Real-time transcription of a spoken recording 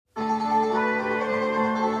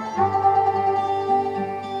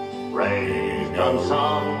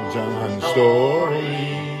songs and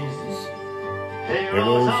stories,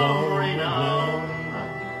 heroes all renowned,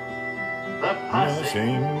 the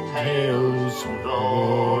passing tales and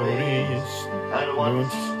glories that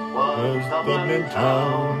once was Dublin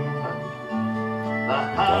town. The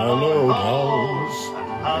hallowed halls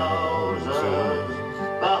and houses,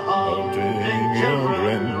 the haunting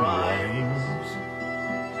children rhymes,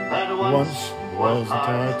 that once was the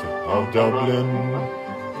heart of Dublin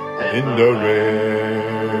in the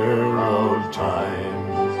rare old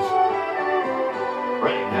times.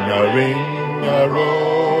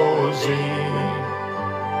 Ring-a-ring-a-rosy,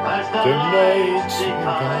 as the nights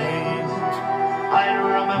declined, I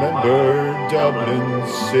remember Dublin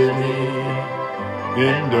city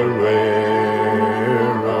in the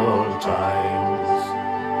rare old times.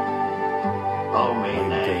 Oh, my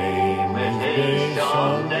name is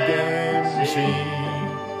Sean Dempsey,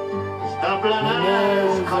 Dublin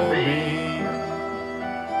as could be,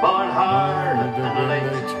 born hard and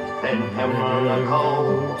late in Pimlico,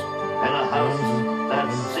 in a house that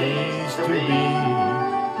ceased to be.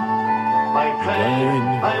 By train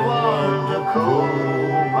I was a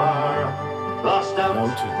Cooper, lost out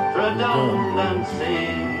through redundancy,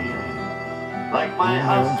 like my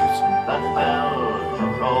house that fell to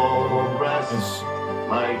progress,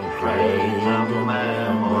 my train of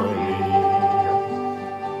memory.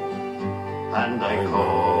 And I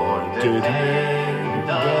courted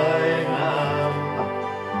Dinah,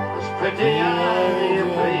 as pretty as you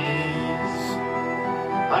please.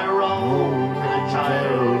 I roamed the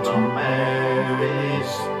child of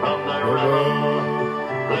Mary's from the rebel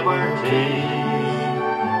Liberty.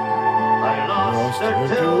 I lost her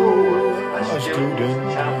to a student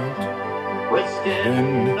chap with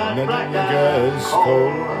skin that black as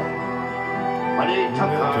coal. When he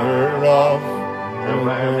took her off to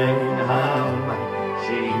Birmingham,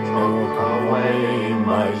 she took away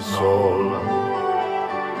my soul.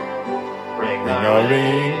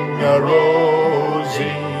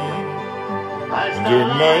 Ring-a-ring-a-rosy, as the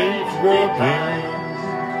nights declined,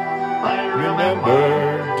 I remember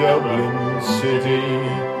Dublin city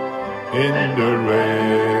in the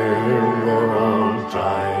rare old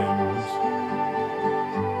times.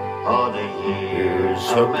 Oh, the years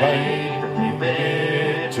have made me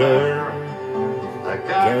bitter, the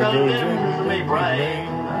gurgle in my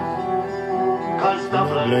brain, 'cause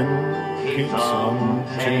Dublin keeps on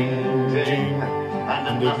changing, and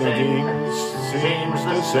nothing seems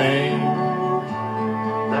the same.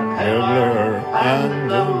 The pillar and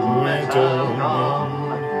the metal gone,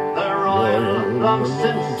 the royal long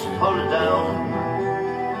since pulled down,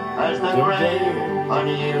 as the grey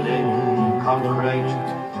unyielding concrete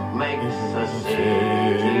makes the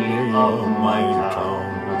city of my town.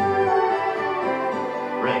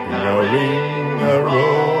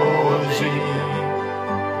 Ring-a-ring-a-rosy,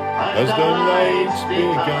 as the lights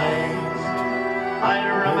beguiled, I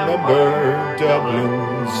remember Dublin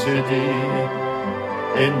city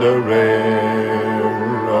in the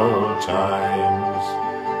rare old times.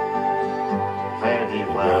 Fare thee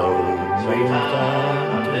well,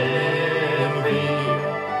 sweetheart, and Livy,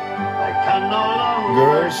 I can no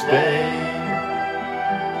longer stay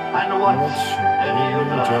and watch the new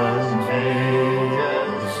glass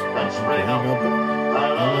cages that spring up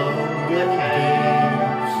along the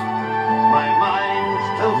caves. My mind's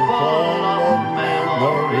too full of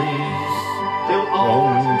memories, too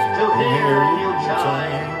old to hear new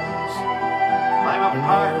chimes. I'm a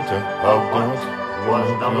part of what was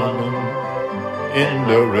Dublin in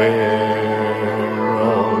the rare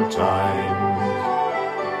old times.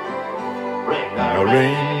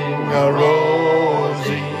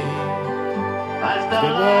 Ring-a-ring-a-rosy, as the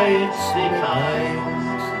lights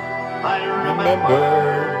declines, I remember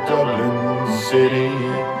Dublin city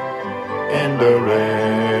in the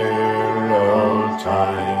rare old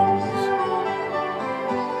times.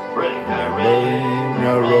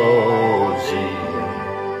 Ring-a-ring-a-rosy,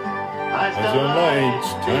 as the lights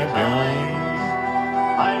declines,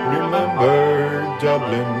 I remember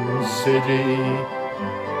Dublin city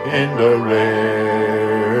in the rare